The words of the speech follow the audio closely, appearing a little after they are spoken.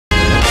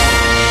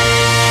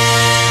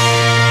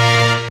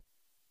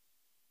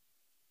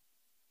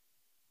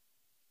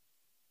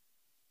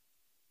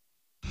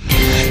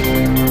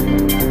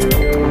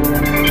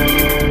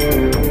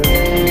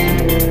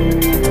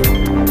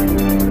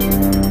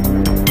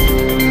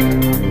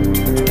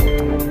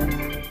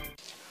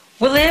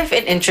live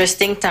in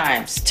interesting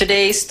times.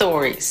 Today's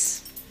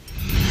stories.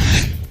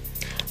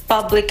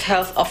 Public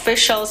health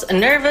officials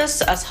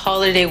nervous as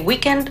holiday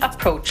weekend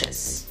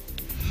approaches.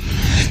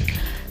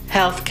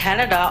 Health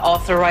Canada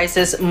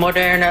authorizes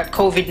Moderna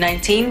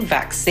Covid-19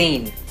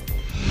 vaccine.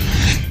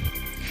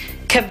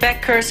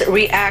 Quebecers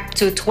react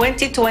to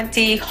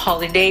 2020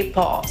 holiday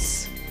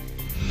pause.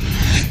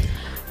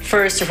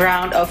 First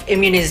round of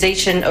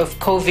immunization of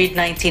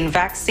COVID-19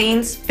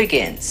 vaccines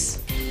begins.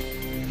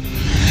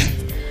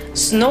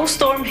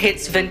 Snowstorm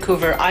hits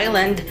Vancouver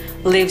Island,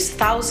 leaves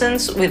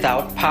thousands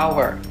without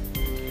power.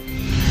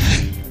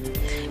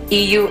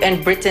 EU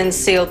and Britain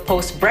seal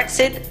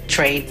post-Brexit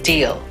trade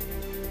deal.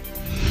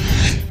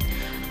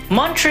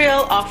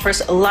 Montreal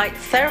offers light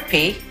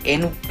therapy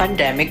in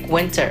pandemic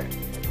winter.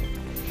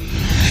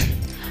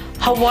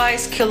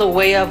 Hawaii's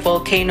Kilauea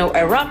Volcano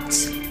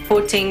erupts,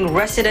 putting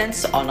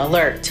residents on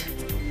alert.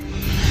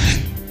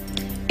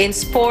 In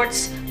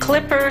sports,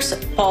 Clippers,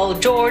 Paul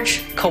George,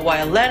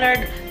 Kawhi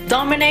Leonard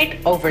dominate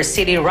over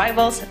city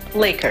rivals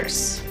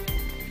Lakers.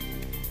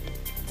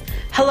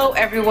 Hello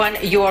everyone,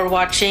 you are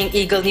watching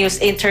Eagle News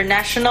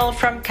International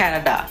from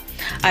Canada.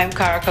 I'm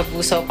Cara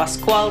Cabuso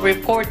Pascual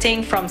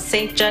reporting from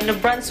St. John, New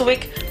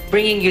Brunswick,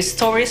 bringing you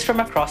stories from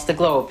across the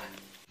globe.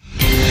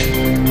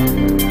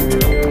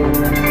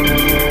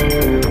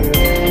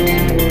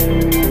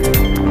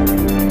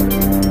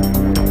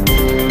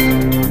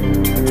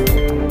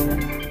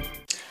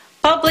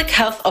 Public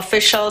health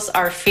officials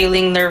are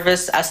feeling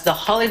nervous as the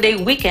holiday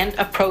weekend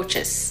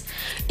approaches.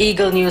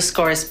 Eagle News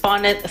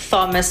correspondent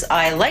Thomas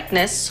I.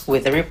 Likeness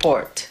with the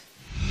report.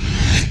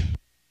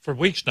 For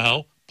weeks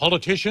now,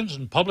 politicians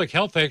and public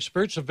health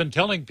experts have been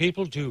telling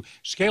people to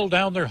scale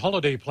down their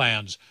holiday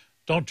plans.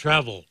 Don't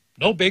travel.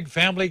 No big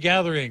family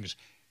gatherings.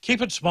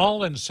 Keep it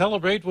small and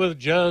celebrate with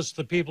just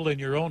the people in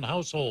your own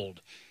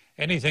household.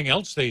 Anything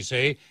else, they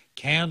say,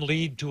 can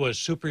lead to a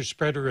super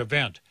spreader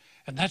event.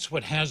 And that's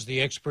what has the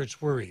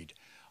experts worried.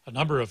 A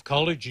number of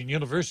college and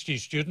university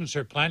students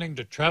are planning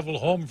to travel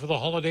home for the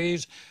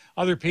holidays.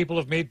 Other people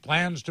have made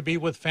plans to be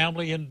with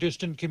family in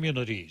distant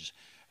communities.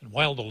 And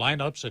while the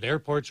lineups at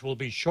airports will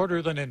be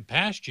shorter than in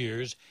past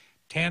years,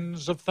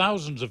 tens of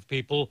thousands of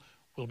people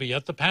will be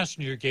at the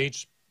passenger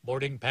gates,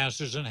 boarding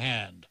passes in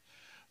hand.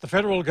 The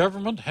federal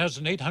government has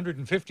an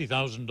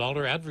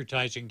 $850,000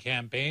 advertising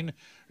campaign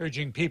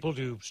urging people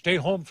to stay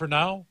home for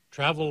now,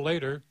 travel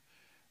later.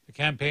 The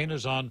campaign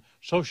is on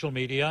social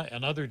media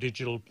and other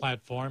digital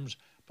platforms,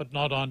 but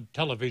not on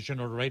television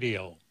or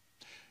radio.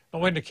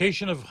 No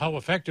indication of how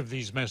effective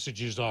these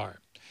messages are.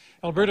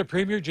 Alberta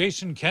Premier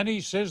Jason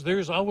Kenney says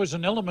there's always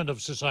an element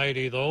of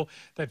society, though,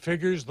 that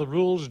figures the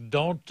rules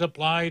don't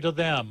apply to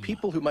them.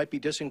 People who might be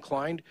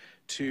disinclined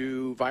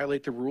to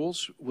violate the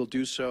rules will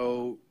do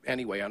so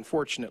anyway,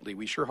 unfortunately.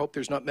 We sure hope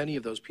there's not many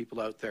of those people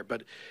out there.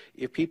 But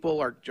if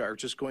people are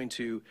just going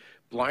to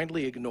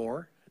blindly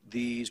ignore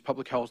these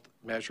public health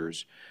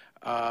measures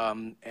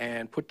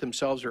and put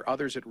themselves or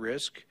others at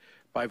risk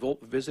by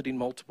visiting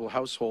multiple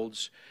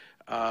households,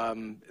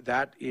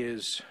 that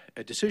is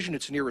a decision.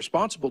 It's an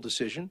irresponsible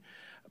decision,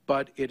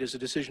 but it is a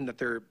decision that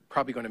they're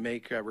probably going to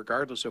make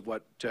regardless of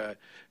what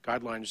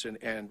guidelines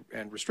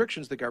and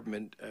restrictions the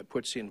government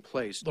puts in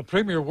place. The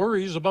Premier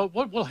worries about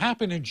what will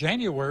happen in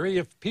January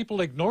if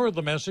people ignore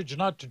the message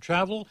not to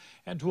travel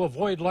and to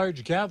avoid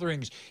large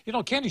gatherings. You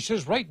know, Kenny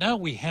says right now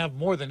we have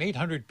more than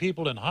 800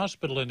 people in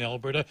hospital in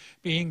Alberta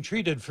being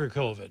treated for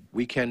COVID.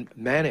 We can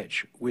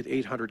manage with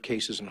 800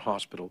 cases in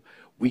hospital.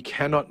 We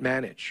cannot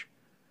manage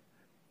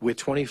with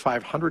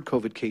 2,500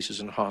 COVID cases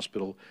in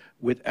hospital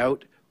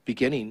without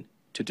beginning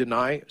to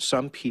deny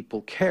some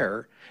people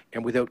care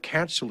and without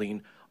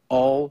canceling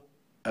all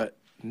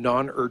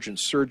non-urgent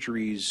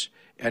surgeries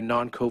and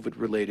non-COVID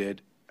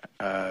related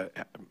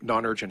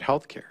non-urgent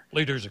health care.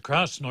 Leaders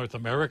across North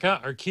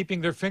America are keeping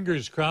their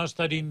fingers crossed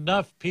that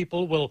enough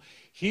people will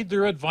heed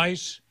their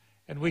advice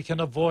and we can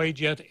avoid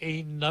yet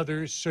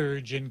another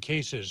surge in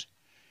cases.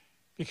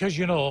 Because,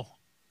 you know,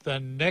 the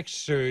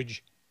next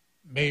surge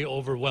may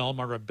overwhelm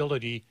our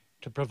ability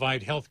to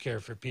provide health care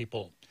for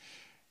people.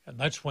 And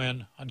that's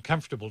when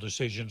uncomfortable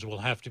decisions will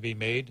have to be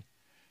made.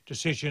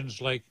 Decisions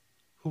like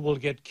who will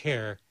get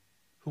care,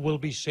 who will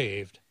be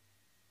saved,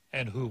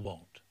 and who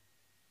won't.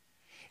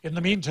 In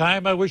the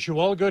meantime, I wish you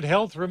all good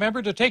health.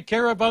 Remember to take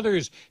care of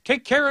others.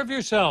 Take care of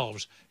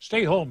yourselves.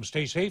 Stay home,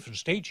 stay safe, and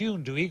stay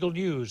tuned to Eagle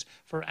News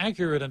for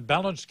accurate and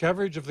balanced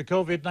coverage of the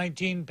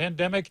COVID-19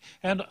 pandemic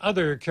and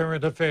other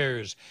current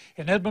affairs.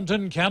 In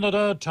Edmonton,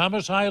 Canada,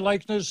 Thomas I.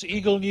 Likeness,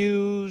 Eagle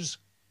News.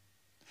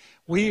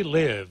 We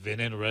live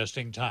in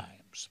interesting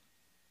times.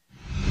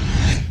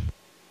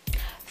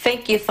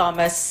 Thank you,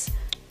 Thomas.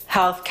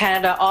 Health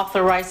Canada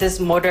authorizes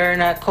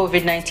Moderna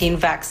COVID-19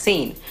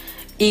 vaccine.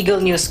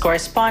 Eagle News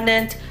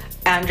correspondent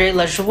Andre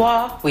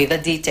Lajoie with the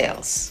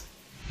details.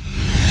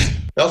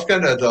 Health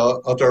Canada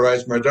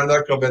authorized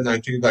Moderna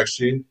COVID-19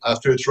 vaccine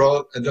after a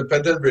thorough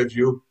independent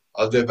review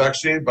of the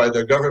vaccine by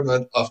the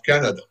Government of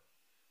Canada.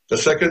 The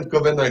second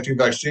COVID-19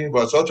 vaccine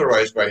was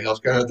authorized by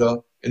Health Canada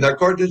in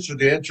accordance to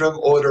the interim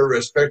order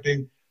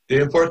respecting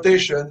the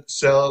importation,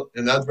 sale,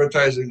 and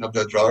advertising of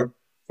the drug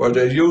for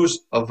the use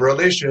of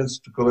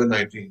relations to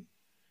COVID-19.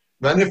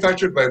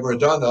 Manufactured by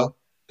Moderna,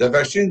 the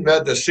vaccine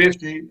met the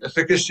safety,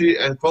 efficacy,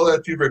 and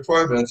quality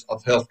requirements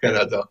of Health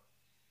Canada.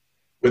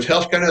 With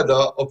Health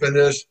Canada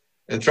openness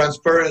and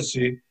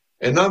transparency,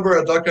 a number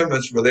of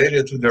documents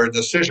related to their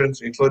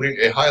decisions, including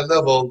a high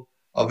level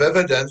of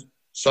evidence,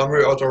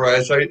 summary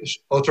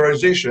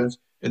authorizations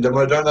in the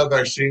Moderna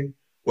vaccine,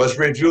 was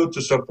reviewed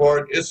to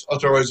support its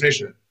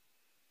authorization.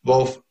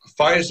 Both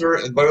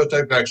Pfizer and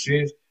BioNTech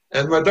vaccines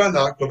and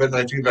Moderna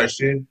COVID-19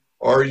 vaccine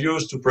are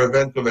used to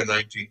prevent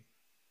COVID-19.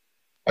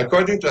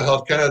 According to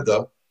Health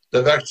Canada,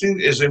 the vaccine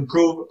is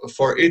improved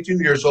for 18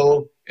 years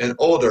old and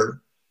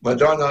older.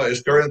 Moderna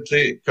is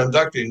currently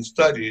conducting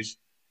studies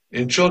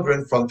in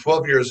children from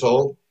 12 years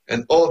old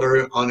and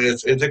older on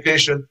its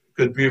indication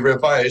could be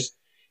revised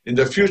in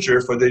the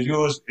future for the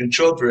use in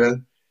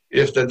children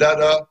if the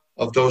data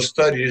of those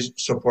studies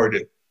support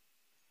it.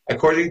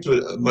 According to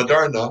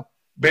Moderna,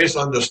 based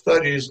on the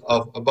studies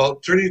of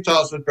about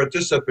 30,000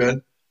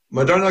 participants,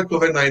 Moderna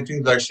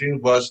COVID-19 vaccine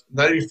was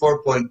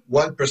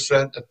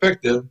 94.1%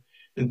 effective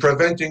in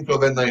preventing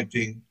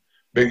COVID-19,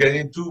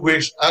 beginning 2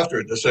 weeks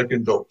after the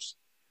second dose.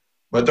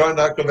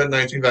 Moderna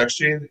COVID-19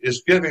 vaccine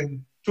is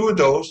given 2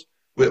 doses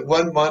with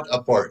 1 month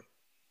apart.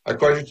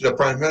 According to the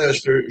Prime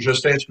Minister,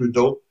 Justin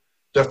Trudeau,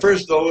 the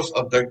first dose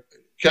of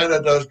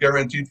Canada's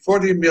guaranteed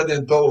 40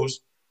 million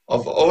doses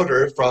of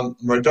order from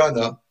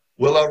Moderna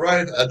will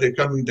arrive at the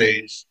coming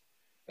days.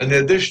 An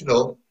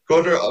additional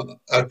quarter of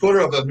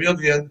a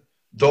million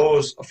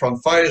doses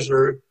from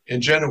Pfizer in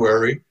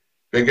January,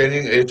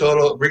 bringing it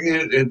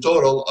in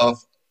total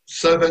of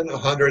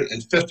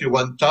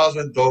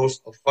 751,000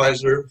 doses of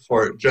Pfizer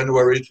for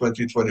January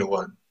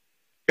 2021.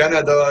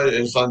 Canada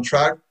is on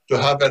track to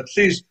have at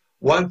least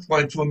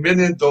 1.2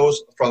 million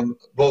doses from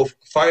both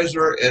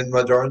Pfizer and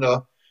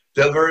Moderna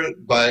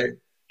delivered by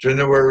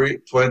January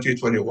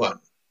 2021.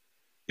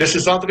 This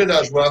is André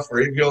Lajoie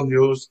for Eagle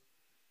News.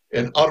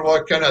 In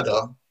Ottawa,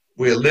 Canada,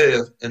 we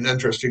live in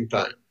interesting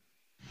time.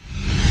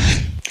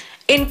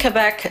 In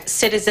Quebec,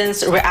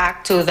 citizens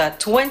react to the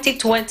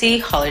 2020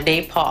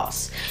 holiday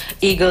pause.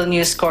 Eagle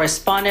News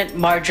correspondent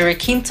Marjorie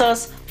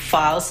Quintos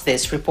files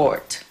this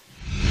report.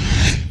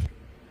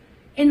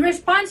 In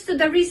response to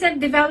the recent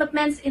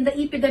developments in the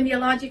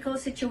epidemiological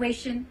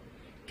situation,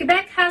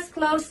 Quebec has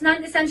closed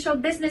non-essential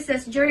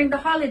businesses during the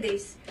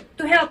holidays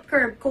to help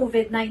curb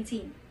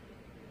COVID-19.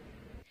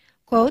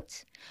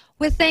 Quote,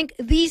 "We think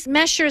these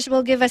measures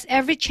will give us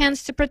every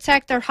chance to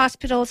protect our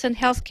hospitals and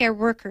healthcare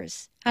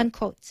workers,"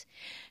 unquote.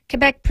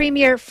 Quebec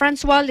Premier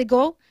François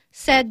Legault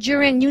said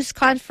during news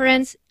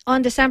conference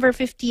on December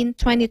 15,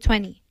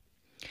 2020.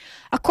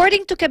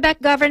 According to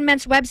Quebec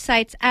government's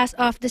websites as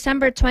of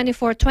December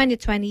 24,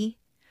 2020,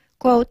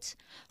 quote,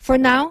 "For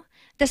now,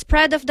 the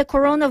spread of the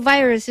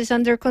coronavirus is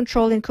under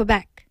control in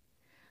Quebec,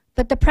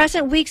 but the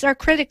present weeks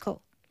are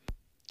critical.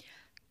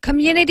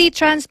 Community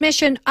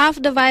transmission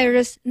of the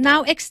virus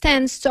now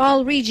extends to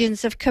all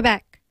regions of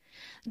Quebec.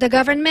 The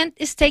government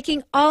is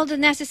taking all the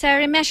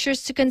necessary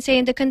measures to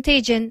contain the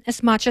contagion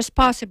as much as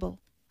possible,"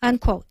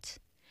 unquote.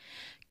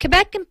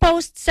 Quebec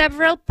imposed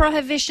several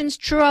prohibitions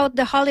throughout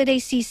the holiday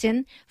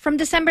season from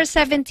December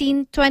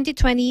 17,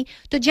 2020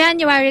 to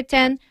January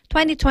 10,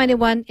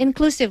 2021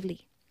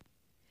 inclusively.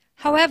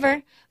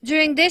 However,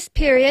 during this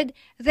period,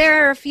 there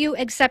are a few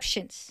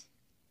exceptions,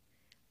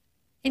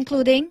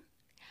 including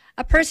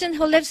a person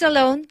who lives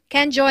alone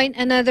can join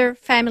another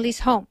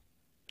family's home.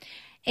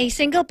 A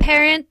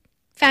single-parent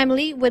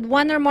family with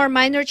 1 or more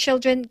minor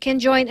children can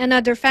join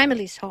another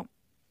family's home.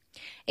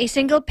 A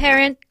single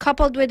parent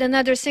coupled with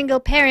another single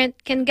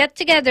parent can get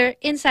together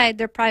inside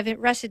their private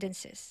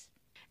residences.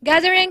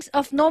 Gatherings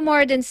of no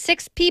more than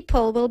 6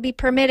 people will be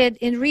permitted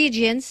in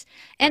regions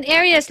and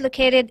areas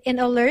located in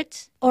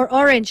alert or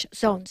orange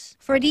zones.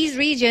 For these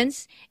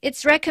regions,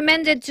 it's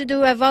recommended to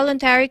do a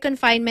voluntary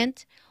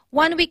confinement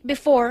 1 week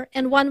before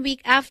and 1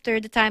 week after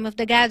the time of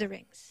the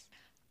gatherings.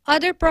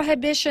 Other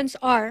prohibitions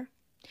are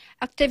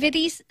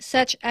activities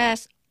such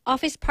as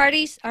office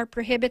parties are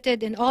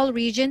prohibited in all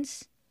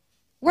regions.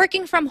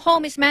 Working from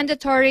home is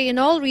mandatory in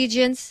all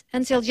regions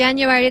until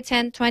January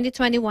 10,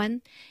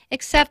 2021,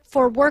 except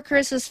for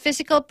workers whose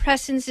physical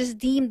presence is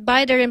deemed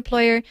by their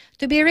employer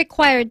to be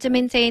required to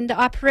maintain the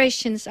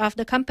operations of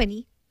the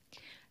company.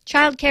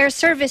 Child care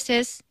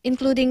services,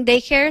 including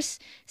daycares,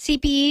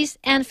 CPEs,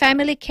 and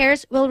family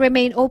cares, will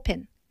remain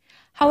open.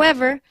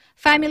 However,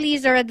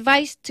 families are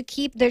advised to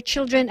keep their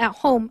children at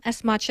home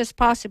as much as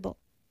possible.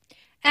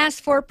 As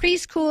for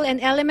preschool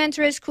and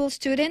elementary school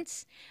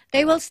students,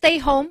 they will stay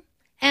home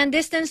and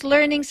distance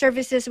learning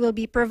services will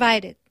be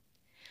provided.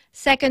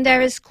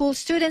 Secondary school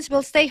students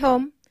will stay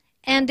home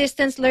and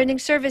distance learning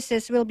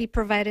services will be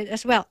provided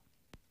as well.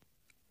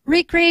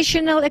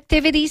 Recreational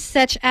activities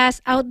such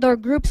as outdoor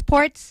group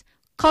sports,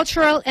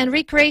 cultural and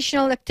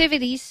recreational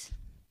activities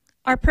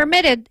are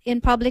permitted in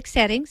public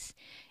settings,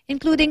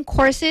 including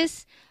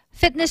courses,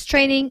 fitness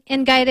training,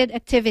 and guided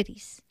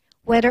activities,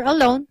 whether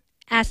alone,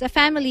 as a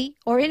family,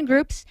 or in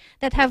groups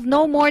that have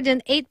no more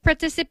than 8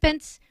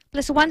 participants,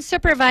 plus one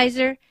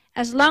supervisor,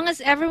 as long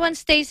as everyone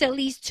stays at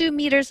least 2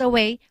 meters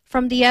away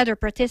from the other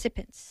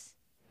participants.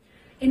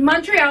 In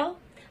Montreal,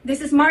 this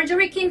is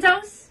Marjorie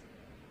Quintos.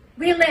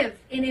 We live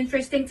in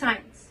interesting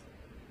times.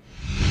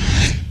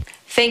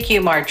 Thank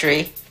you,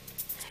 Marjorie.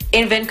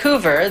 In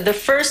Vancouver, the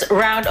first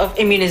round of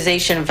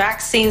immunization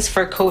vaccines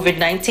for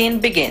COVID-19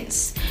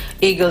 begins.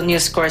 Eagle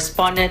News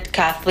correspondent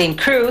Kathleen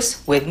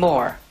Cruz with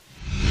more.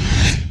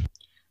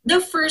 The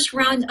first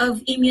round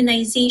of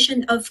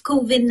immunization of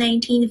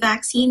COVID-19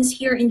 vaccines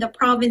here in the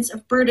province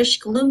of British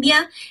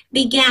Columbia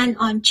began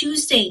on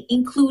Tuesday,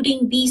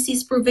 including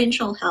BC's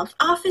Provincial Health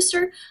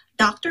Officer,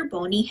 Dr.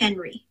 Bonnie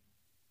Henry.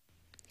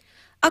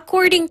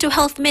 According to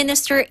Health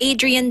Minister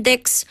Adrian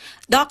Dix,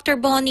 Dr.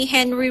 Bonnie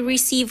Henry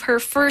received her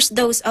first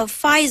dose of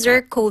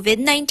Pfizer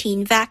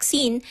COVID-19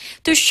 vaccine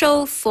to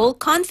show full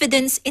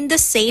confidence in the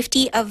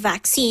safety of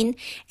vaccine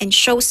and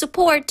show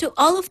support to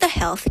all of the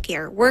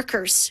healthcare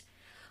workers.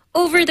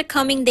 Over the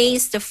coming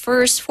days, the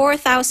first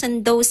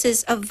 4,000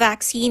 doses of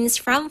vaccines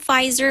from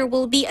Pfizer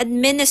will be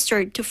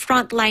administered to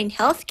frontline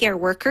healthcare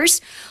workers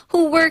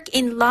who work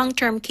in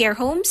long-term care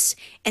homes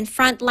and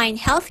frontline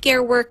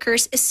healthcare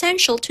workers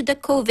essential to the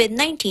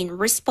COVID-19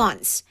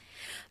 response.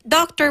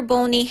 Dr.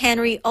 Bonnie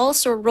Henry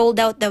also rolled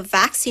out the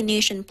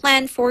vaccination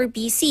plan for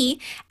BC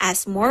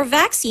as more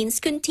vaccines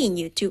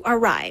continue to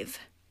arrive.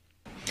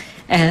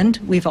 And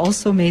we've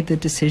also made the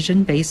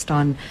decision based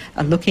on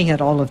looking at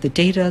all of the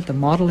data, the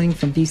modeling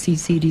from BC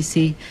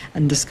CDC,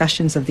 and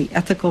discussions of the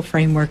ethical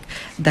framework,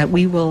 that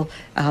we will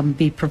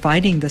be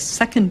providing the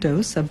second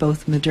dose of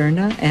both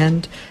Moderna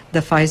and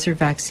the Pfizer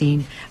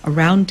vaccine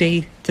around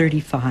day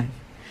 35.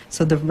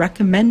 So the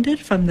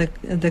recommended from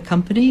the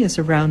company is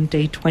around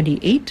day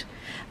 28.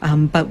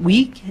 But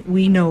we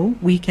know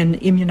we can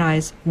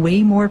immunize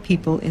way more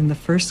people in the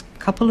first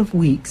couple of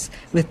weeks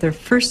with their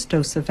first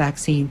dose of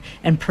vaccine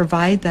and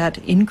provide that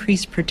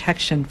increased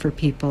protection for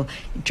people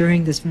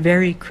during this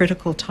very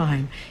critical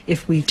time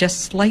if we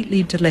just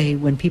slightly delay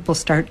when people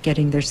start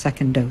getting their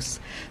second dose.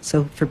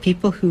 So for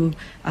people who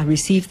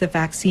received the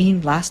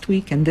vaccine last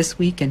week and this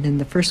week and in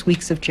the first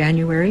weeks of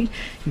January,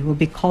 you will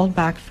be called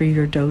back for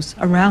your dose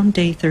around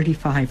day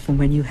 35 from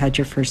when you had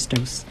your first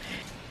dose.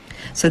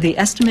 So the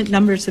estimate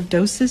numbers of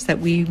doses that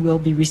we will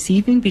be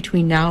receiving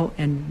between now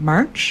and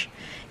March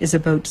is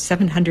about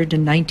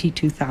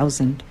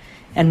 792,000.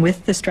 And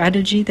with the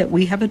strategy that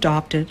we have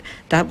adopted,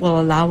 that will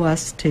allow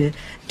us to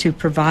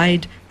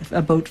provide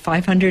about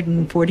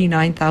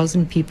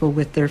 549,000 people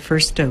with their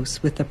first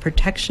dose, with the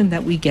protection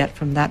that we get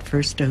from that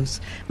first dose,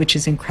 which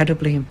is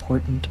incredibly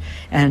important.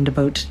 And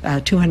about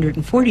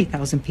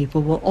 240,000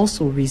 people will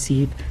also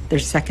receive their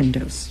second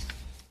dose.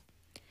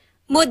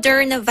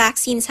 Moderna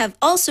vaccines have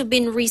also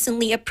been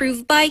recently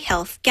approved by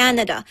Health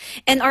Canada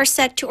and are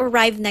set to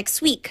arrive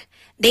next week.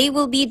 They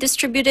will be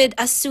distributed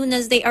as soon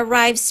as they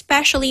arrive.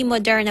 Especially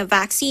Moderna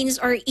vaccines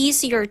are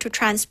easier to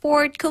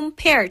transport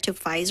compared to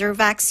Pfizer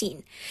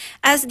vaccine.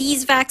 As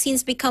these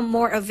vaccines become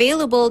more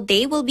available,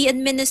 they will be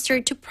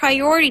administered to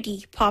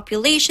priority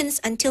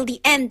populations until the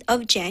end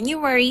of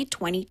January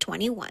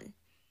 2021.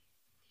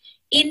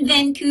 In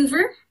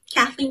Vancouver,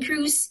 Kathleen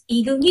Cruz,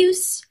 Eagle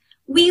News.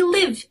 We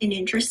live in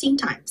interesting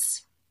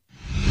times.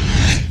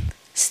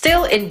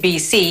 Still in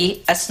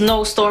BC, a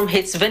snowstorm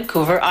hits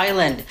Vancouver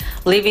Island,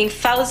 leaving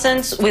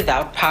thousands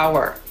without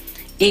power.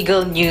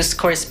 Eagle News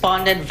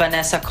correspondent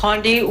Vanessa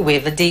Condi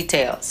with the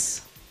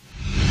details.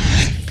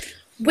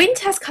 Wind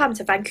has come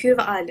to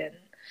Vancouver Island.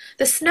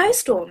 The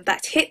snowstorm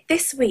that hit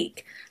this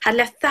week had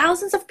left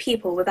thousands of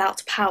people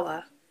without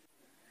power.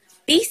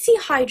 BC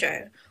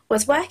Hydro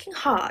was working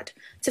hard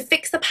to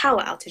fix the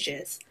power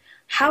outages.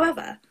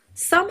 However,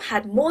 some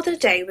had more than a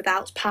day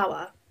without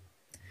power.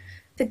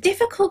 The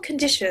difficult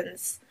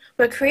conditions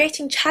were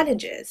creating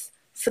challenges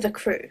for the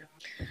crew.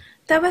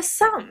 There were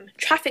some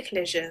traffic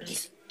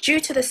collisions due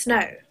to the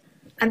snow,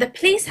 and the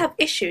police have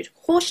issued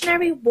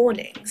cautionary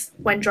warnings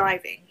when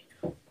driving.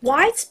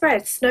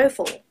 Widespread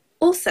snowfall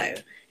also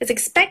is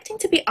expecting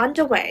to be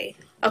underway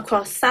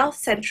across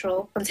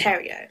south-central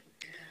Ontario.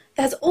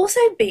 There has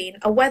also been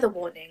a weather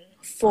warning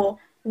for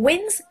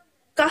winds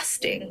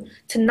gusting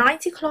to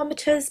 90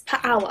 kilometers per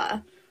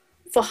hour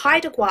for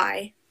Haida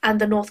Gwaii and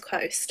the North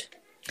Coast.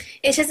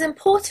 It is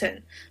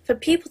important for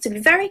people to be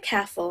very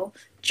careful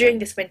during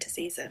this winter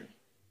season.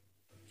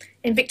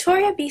 In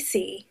Victoria,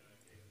 BC,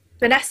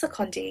 Vanessa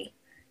Condi,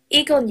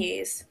 Eagle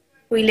News.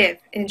 We live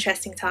in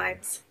interesting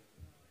times.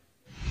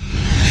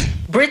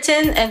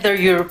 Britain and the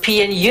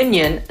European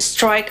Union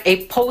strike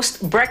a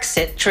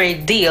post-Brexit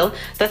trade deal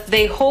that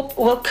they hope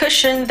will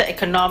cushion the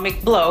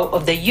economic blow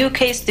of the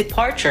UK's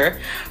departure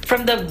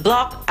from the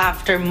bloc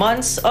after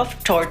months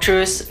of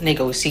tortuous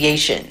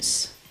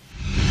negotiations.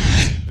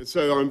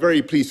 So I'm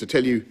very pleased to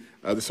tell you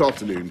this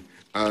afternoon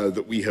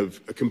that we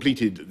have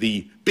completed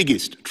the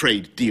biggest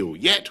trade deal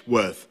yet,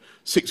 worth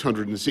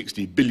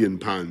 £660 billion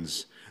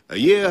a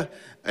year,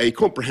 a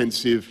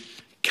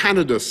comprehensive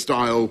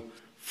Canada-style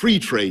free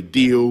trade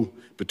deal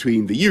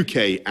between the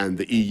UK and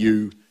the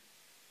EU.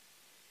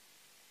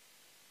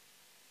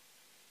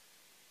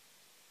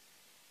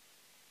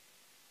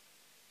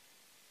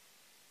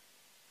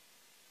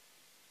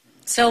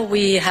 So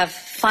we have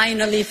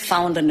finally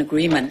found an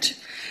agreement.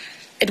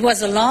 It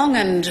was a long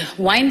and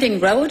winding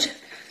road,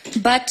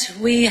 but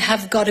we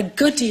have got a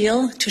good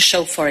deal to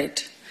show for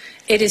it.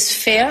 It is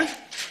fair,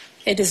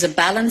 it is a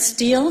balanced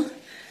deal,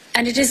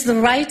 and it is the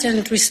right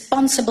and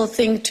responsible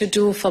thing to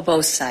do for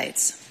both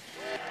sides.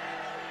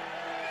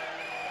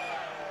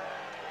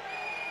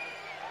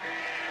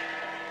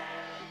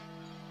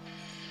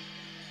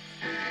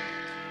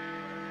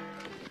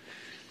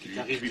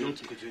 Well, if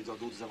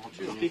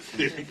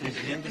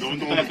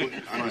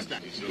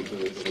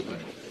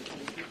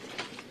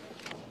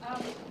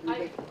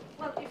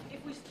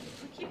we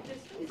keep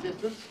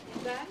distance,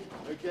 then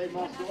Okay,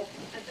 mask off.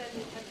 and then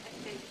we can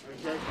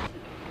exchange. Okay.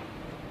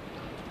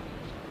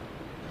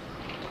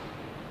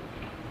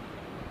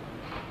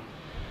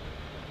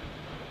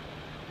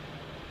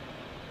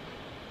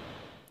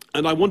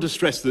 And I want to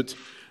stress that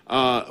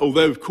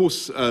although, of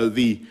course,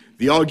 the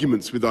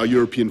arguments with our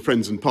European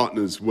friends and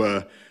partners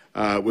were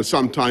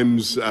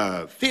sometimes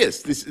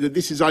fierce,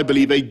 this is, I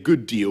believe, a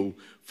good deal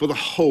for the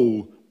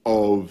whole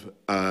of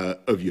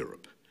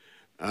Europe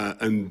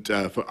and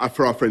for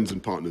our friends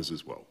and partners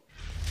as well.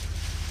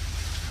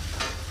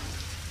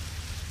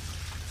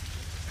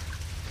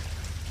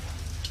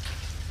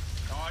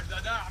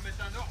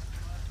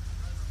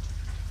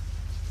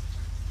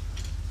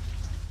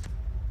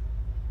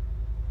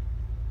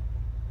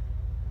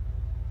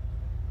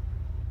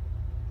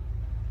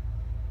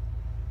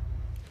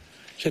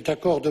 Cet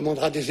accord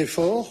demandera des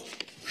efforts,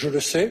 je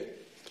le sais,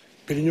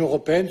 mais l'Union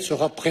européenne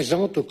sera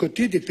présente aux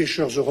côtés des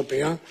pêcheurs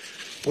européens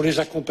pour les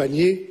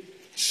accompagner.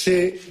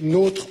 C'est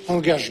notre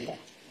engagement.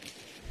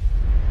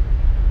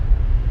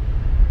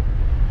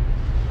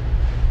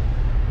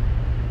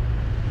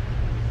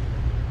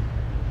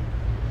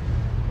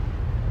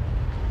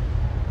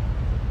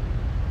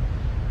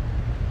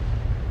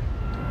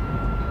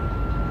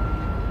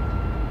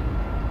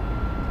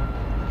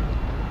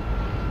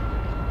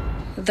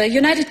 The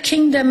United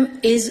Kingdom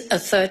is a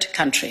third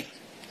country,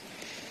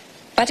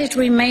 but it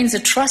remains a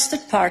trusted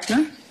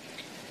partner.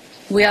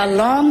 We are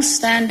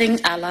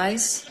long-standing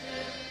allies.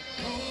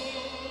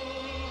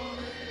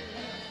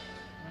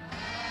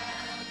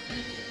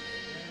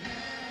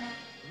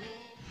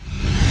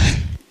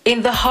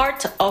 In the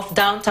heart of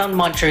downtown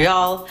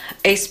Montreal,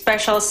 a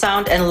special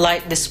sound and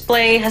light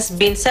display has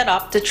been set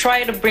up to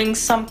try to bring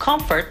some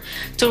comfort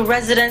to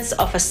residents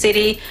of a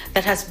city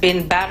that has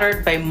been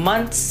battered by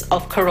months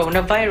of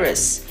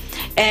coronavirus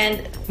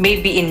and may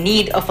be in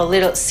need of a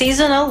little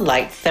seasonal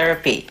light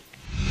therapy.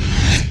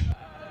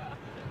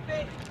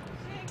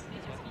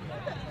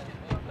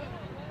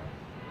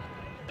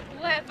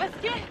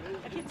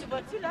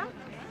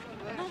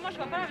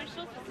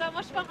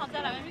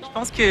 Je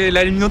pense que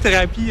la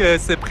luminothérapie,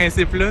 ce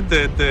principe-là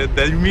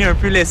d'allumer un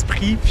peu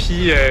l'esprit,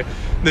 puis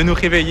de nous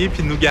réveiller,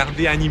 puis de nous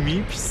garder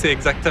animés, puis c'est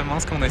exactement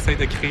ce qu'on essaie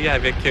de créer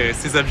avec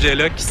ces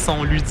objets-là qui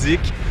sont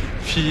ludiques,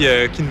 puis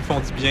qui nous font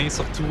du bien,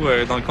 surtout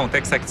dans le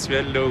contexte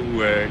actuel là,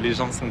 où les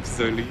gens sont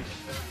isolés.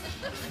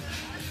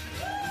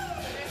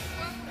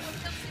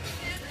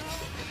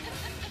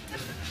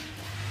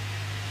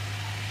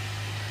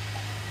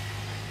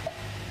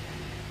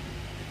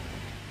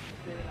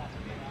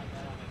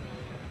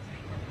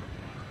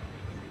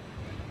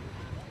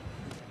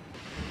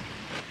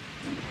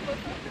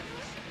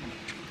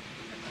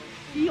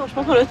 Je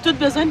pense qu'on a tous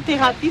besoin de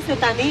thérapie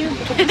cette année,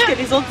 beaucoup plus que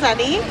les autres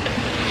années.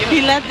 Puis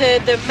là,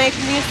 de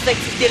maintenir ces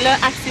activités-là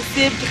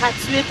accessibles,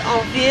 gratuites, en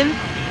ville,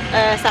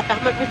 ça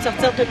permet un peu de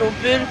sortir de nos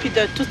bulles, puis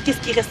de tout ce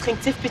qui est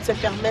restrictif, puis de se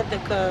permettre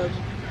de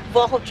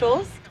voir autre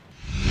chose.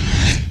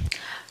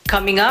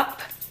 Coming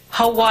up,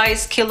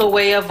 Hawaii's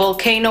Kilauea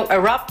Volcano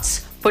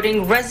erupts,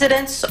 putting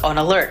residents on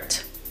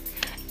alert.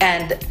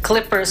 And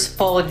Clippers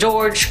Paul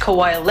George,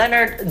 Kawhi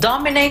Leonard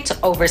dominate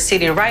over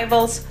city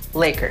rivals,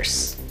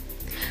 Lakers.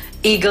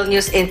 Eagle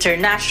News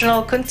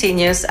International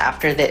continues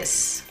after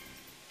this.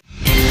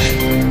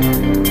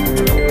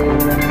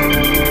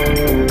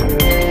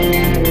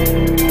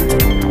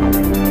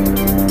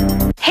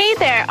 Hey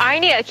there,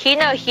 Arnie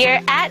Aquino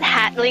here at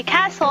Hatley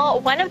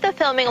Castle, one of the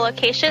filming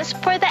locations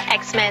for the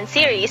X-Men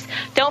series.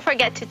 Don't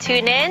forget to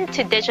tune in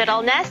to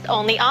Digital Nest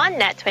only on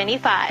Net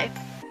 25.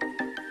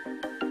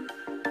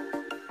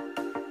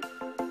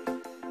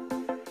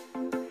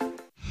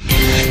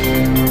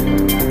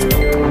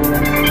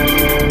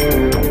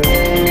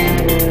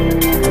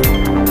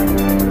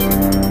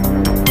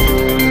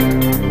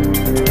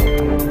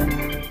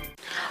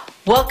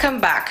 Welcome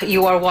back.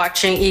 You are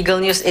watching Eagle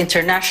News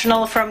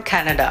International from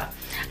Canada.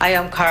 I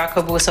am Cara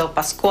Cabuso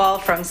Pascual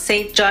from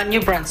St. John, New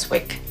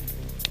Brunswick.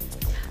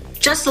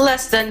 Just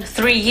less than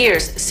 3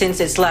 years since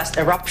its last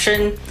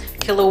eruption,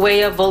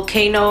 Kilauea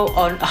Volcano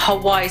on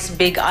Hawaii's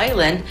Big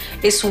Island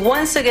is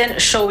once again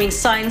showing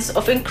signs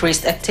of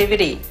increased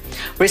activity,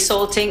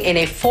 resulting in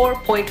a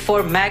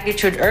 4.4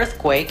 magnitude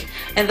earthquake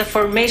and the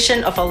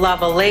formation of a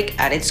lava lake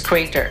at its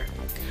crater.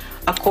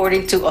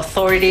 According to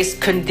authorities,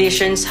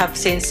 conditions have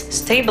since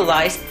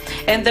stabilized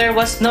and there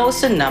was no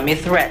tsunami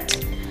threat.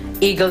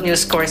 Eagle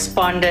News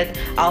correspondent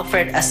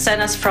Alfred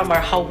Acenas from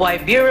our Hawaii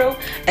Bureau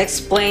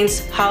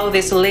explains how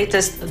this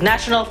latest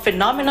national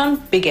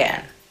phenomenon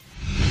began.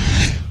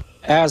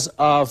 As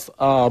of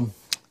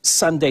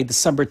Sunday,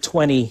 December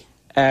 20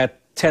 at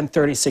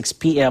 10:36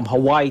 p.m.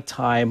 Hawaii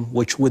time,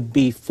 which would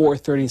be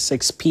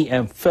 4:36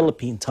 p.m.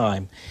 Philippine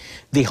time,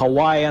 the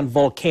Hawaiian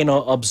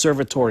Volcano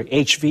Observatory,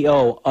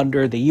 HVO,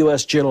 under the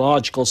U.S.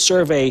 Geological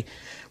Survey,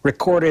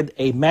 recorded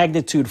a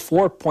magnitude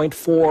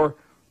 4.4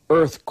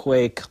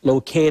 earthquake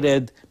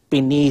located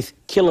beneath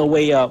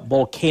Kilauea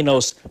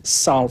Volcano's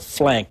south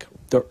flank.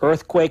 The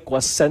earthquake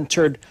was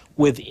centered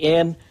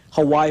within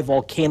Hawaii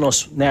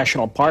Volcanoes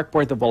National Park,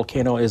 where the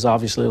volcano is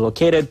obviously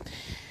located.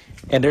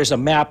 And there's a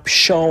map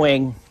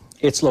showing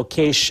its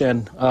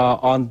location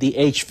on the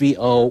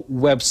HVO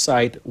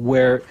website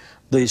where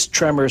these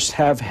tremors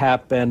have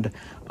happened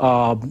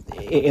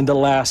in the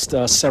last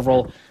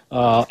several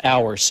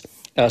hours.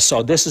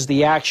 So this is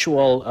the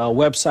actual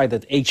website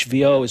that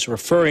HVO is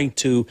referring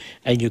to,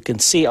 and you can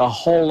see a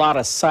whole lot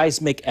of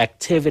seismic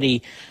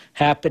activity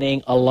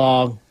happening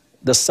along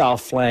the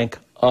south flank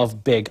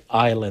of Big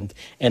Island.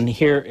 And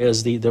here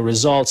is the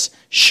results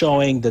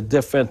showing the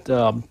different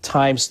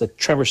times that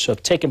tremors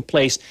have taken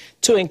place,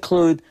 to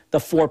include the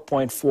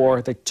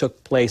 4.4 that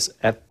took place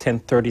at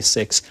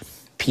 10:36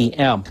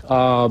 p.m.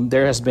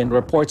 There has been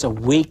reports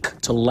of weak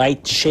to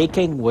light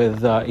shaking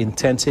with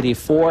intensity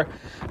 4,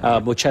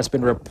 which has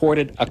been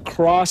reported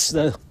across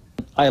the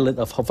island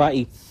of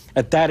Hawaii.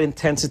 At that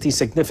intensity,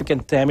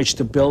 significant damage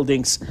to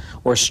buildings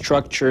or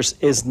structures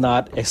is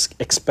not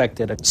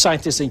expected.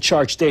 Scientist in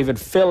charge David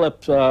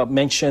Phillip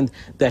mentioned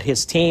that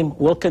his team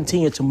will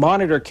continue to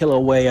monitor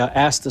Kilauea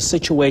as the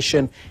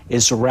situation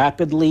is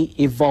rapidly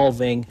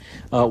evolving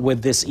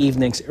with this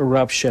evening's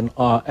eruption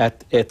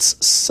at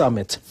its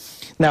summit.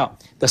 Now,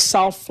 the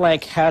south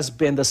flank has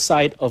been the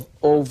site of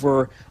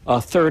over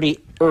 30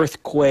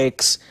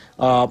 earthquakes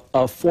of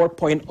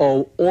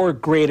 4.0 or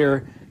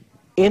greater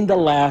in the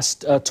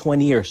last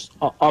 20 years,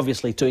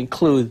 obviously to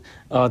include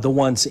the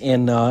ones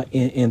in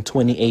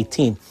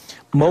 2018.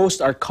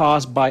 Most are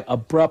caused by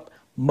abrupt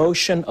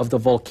motion of the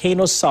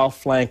volcano's south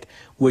flank,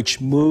 which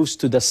moves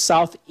to the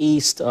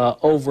southeast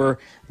over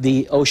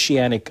the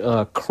oceanic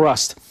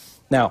crust.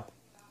 Now,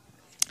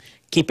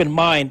 keep in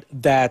mind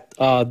that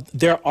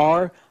there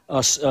are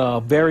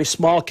very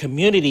small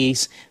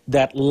communities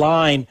that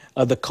line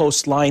the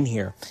coastline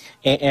here,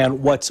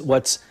 and what's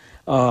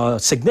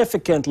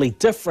significantly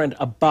different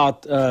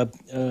about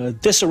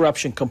this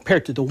eruption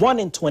compared to the one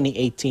in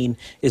 2018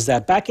 is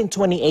that back in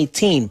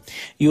 2018,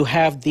 you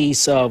have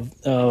these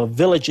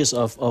villages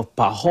of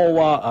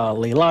Pahoa,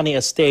 Leilani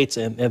Estates,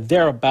 and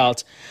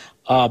thereabouts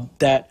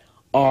that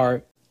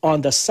are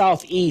on the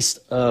southeast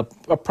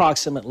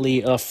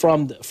approximately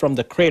from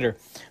the crater.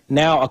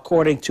 Now,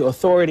 according to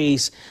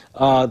authorities,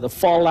 the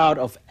fallout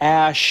of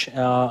ash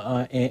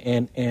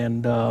and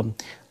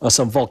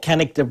some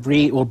volcanic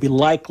debris will be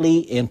likely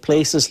in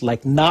places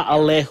like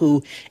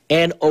Na'alehu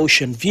and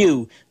Ocean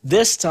View,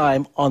 this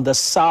time on the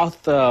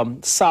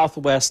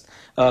southwest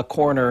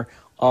corner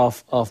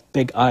of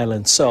Big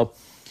Island. So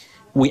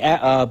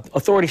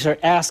authorities are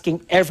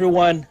asking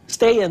everyone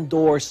stay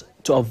indoors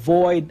to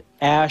avoid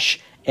ash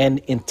and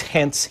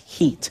intense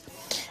heat.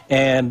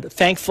 And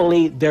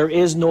thankfully, there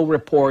is no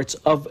reports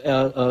of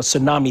a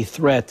tsunami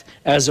threat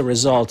as a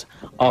result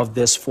of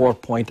this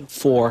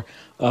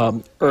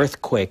 4.4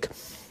 earthquake.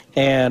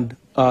 And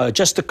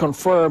just to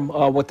confirm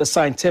what the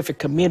scientific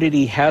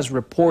community has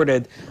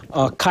reported,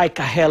 Kai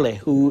Kahele,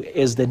 who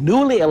is the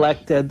newly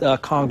elected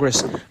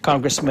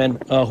congressman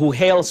who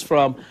hails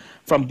from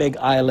Big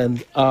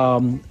Island,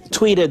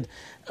 tweeted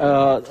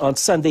on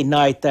Sunday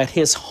night that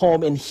his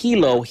home in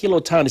Hilo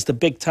town is the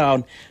big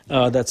town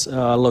that's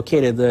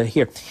located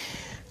here.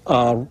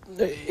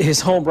 His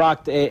home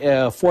rocked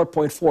a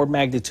 4.4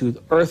 magnitude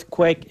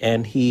earthquake,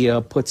 and he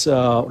puts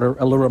a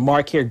little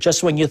remark here.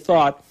 Just when you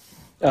thought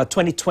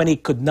 2020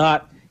 could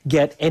not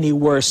get any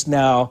worse,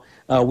 now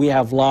we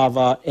have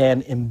lava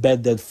and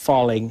embedded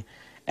falling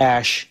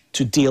ash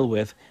to deal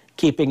with.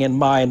 Keeping in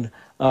mind,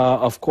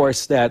 of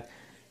course, that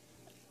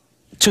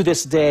to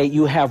this day,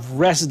 you have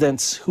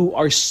residents who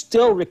are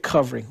still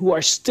recovering, who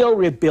are still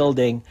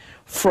rebuilding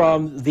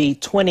from the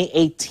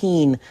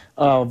 2018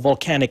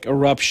 volcanic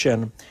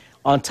eruption.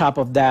 On top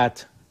of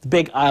that, the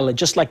Big Island,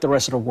 just like the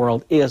rest of the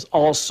world, is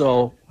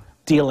also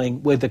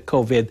dealing with the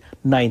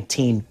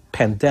COVID-19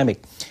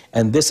 pandemic.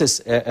 And this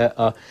is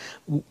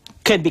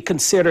can be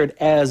considered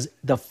as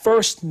the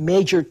first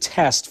major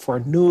test for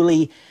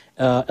newly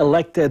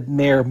elected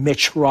Mayor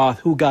Mitch Roth,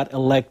 who got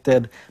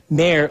elected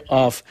mayor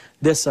of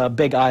this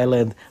Big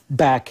Island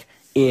back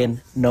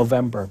in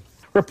November.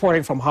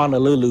 Reporting from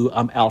Honolulu,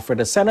 I'm Alfred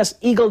Acenas,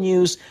 Eagle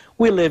News.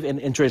 We live in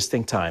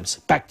interesting times.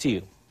 Back to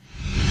you.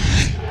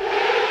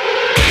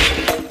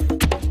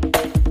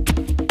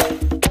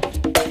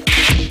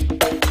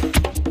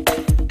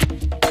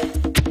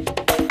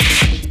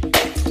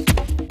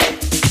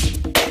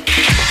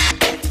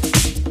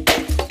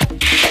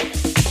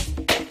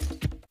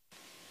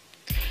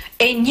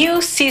 A A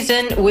new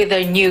season with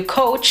a new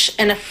coach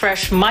and a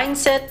fresh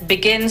mindset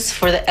begins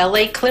for the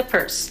LA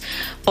Clippers.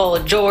 Paul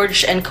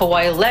George and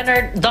Kawhi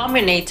Leonard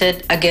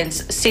dominated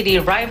against city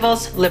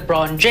rivals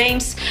LeBron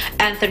James,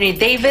 Anthony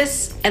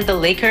Davis, and the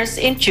Lakers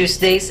in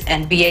Tuesday's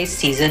NBA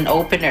season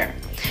opener.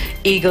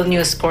 Eagle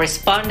News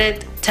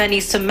correspondent Tani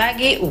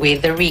Sumagi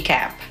with the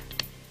recap.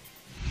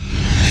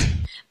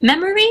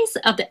 Memories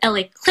of the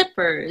LA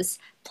Clippers'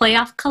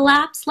 playoff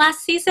collapse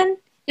last season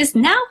is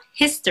now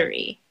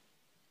history.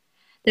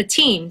 The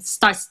team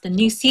starts the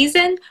new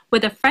season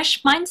with a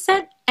fresh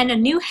mindset and a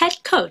new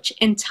head coach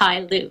in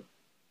Ty Lue.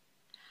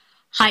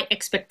 High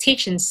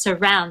expectations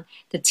surround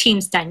the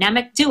team's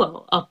dynamic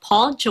duo of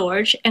Paul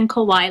George and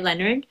Kawhi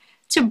Leonard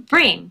to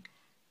bring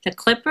the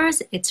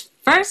Clippers its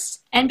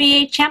first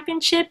NBA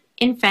championship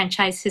in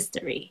franchise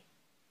history.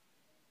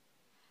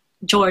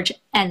 George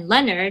and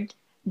Leonard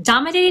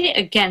dominated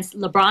against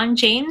LeBron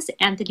James,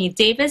 Anthony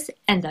Davis,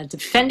 and the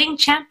defending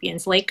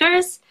champions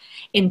Lakers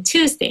in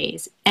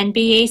Tuesday's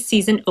NBA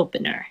season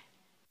opener.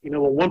 You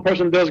know, when one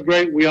person does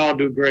great, we all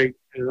do great.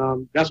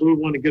 And that's what we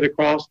want to get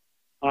across.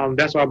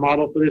 That's our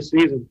motto for this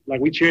season. Like,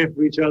 we cheering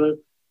for each other.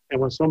 And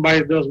when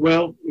somebody does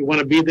well, we want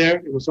to be there.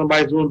 And when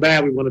somebody's doing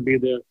bad, we want to be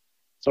there.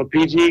 So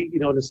PG, you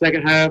know, in the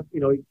second half, we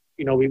was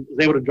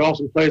able to draw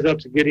some plays up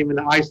to get him in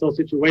the ISO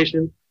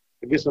situation,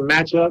 to get some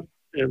matchup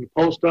and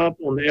post up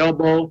on the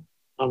elbow,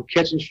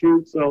 catch and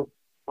shoot. So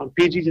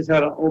PG just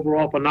had an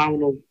overall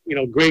phenomenal,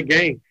 great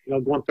game,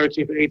 going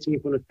 13 for 18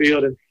 from the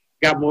field and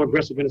got more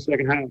aggressive in the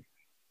second half.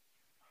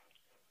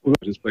 I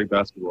just played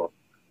basketball.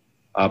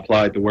 I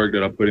applied the work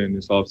that I put in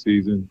this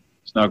offseason.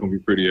 It's not going to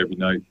be pretty every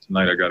night.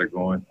 Tonight I got it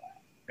going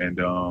and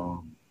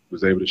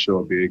was able to show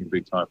up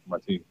big time for my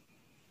team.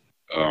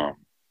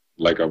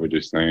 Like I was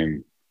just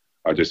saying,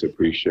 I just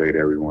appreciate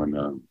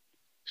everyone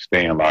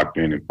staying locked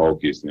in and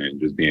focused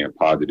and just being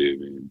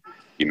positive and,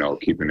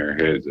 keeping their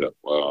heads up.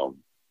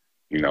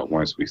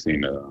 Once we seen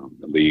the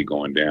league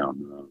going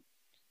down,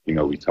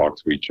 we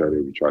talked to each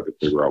other. We tried to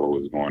figure out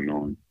what was going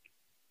on.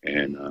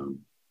 And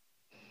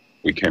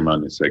we came out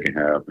in the second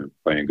half and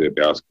playing good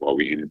basketball.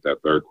 We ended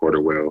that third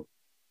quarter well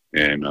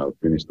and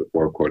finished the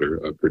fourth quarter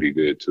pretty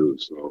good too.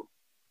 So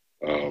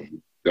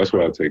that's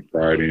what I take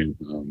pride in,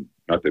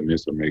 not to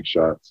miss or make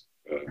shots.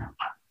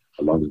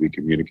 As long as we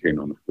communicate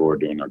on the floor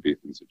doing our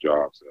defensive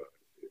jobs,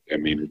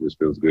 it just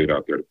feels good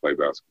out there to play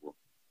basketball.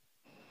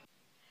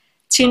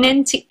 Tune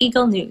in to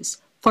Eagle News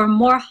for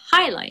more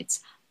highlights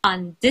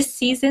on this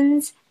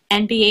season's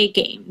NBA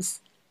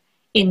games.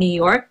 In New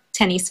York,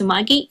 Tani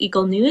Sumagi,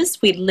 Eagle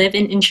News, we live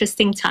in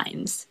interesting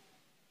times.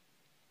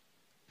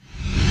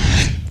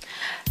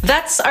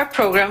 That's our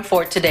program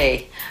for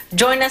today.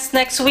 Join us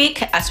next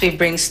week as we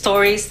bring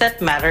stories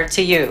that matter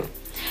to you.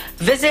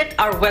 Visit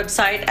our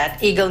website at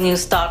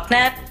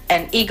eaglenews.net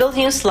and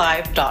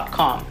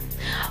eaglenewslive.com.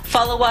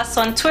 Follow us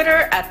on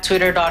Twitter at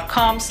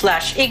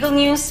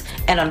twitter.com/eaglenews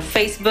and on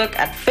Facebook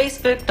at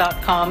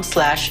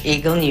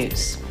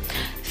facebook.com/eaglenews.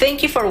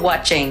 Thank you for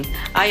watching.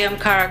 I am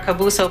Cara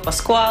Cabuso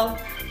Pascual.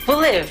 We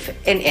live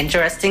in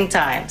interesting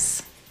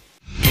times.